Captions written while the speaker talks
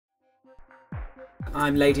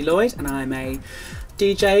I'm Lady Lloyd and I'm a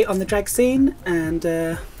DJ on the drag scene and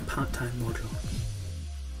a part-time model.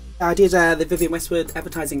 I did the Vivienne Westwood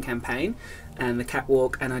advertising campaign and the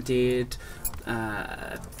catwalk, and I did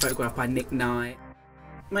a photograph by Nick Knight.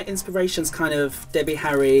 My inspiration's kind of Debbie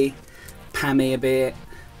Harry, Pammy a bit,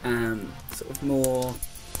 sort of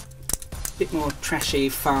bit more trashy,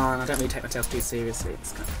 fun. I don't really take myself too seriously,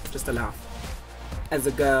 it's kind of just a laugh. As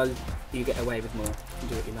a girl, you get away with more, you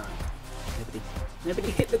do what you like.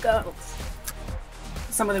 Nobody hit the girls.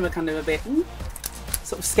 Some of them are kind of a bit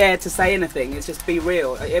sort of scared to say anything. It's just be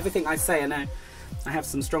real. Everything I say, I know I have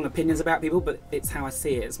some strong opinions about people, but it's how I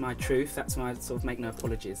see it. It's my truth. That's why I sort of make no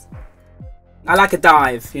apologies. I like a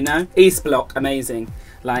dive, you know? East Block, amazing.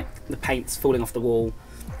 Like the paint's falling off the wall,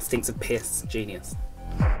 stinks of piss, genius.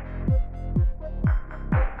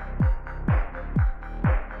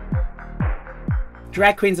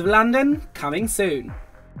 Drag Queens of London, coming soon.